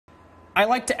I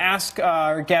like to ask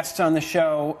our guests on the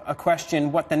show a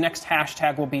question, what the next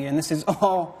hashtag will be. And this is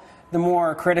all the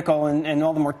more critical and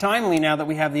all the more timely now that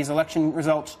we have these election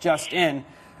results just in.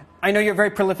 I know you're very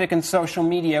prolific in social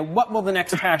media. What will the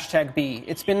next hashtag be?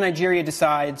 It's been Nigeria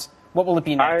Decides. What will it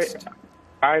be next?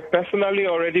 I personally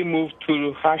already moved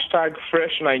to hashtag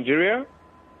Fresh Nigeria.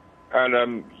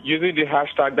 And using the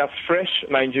hashtag, that's Fresh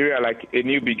Nigeria, like a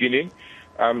new beginning.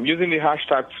 Using the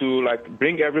hashtag to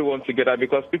bring everyone together,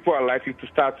 because people are likely to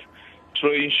start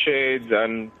throwing shades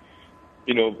and,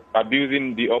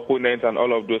 abusing the opponent and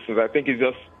all of those things. I think it's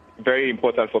just very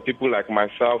important for people like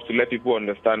myself to let people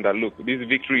understand that, look, this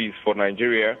victory is for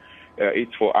Nigeria,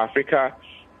 it's for Africa.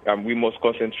 We must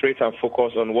concentrate and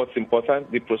focus on what's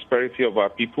important, the prosperity of our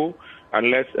people,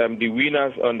 and let the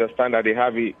winners understand that they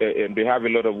have a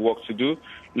lot of work to do.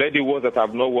 Let the ones that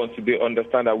have not won today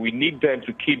understand that we need them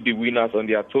to keep the winners on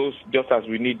their toes, just as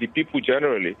we need the people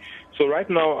generally. So right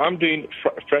now, I'm doing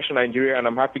Fresh Nigeria, and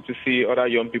I'm happy to see other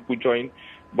young people join.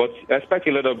 But expect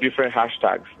a lot of different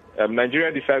hashtags.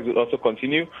 Nigeria Decides will also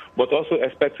continue, but also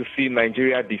expect to see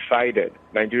Nigeria Decided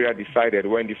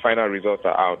when the final results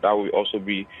are out. That will also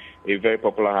be a very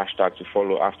popular hashtag to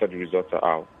follow after the results are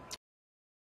out.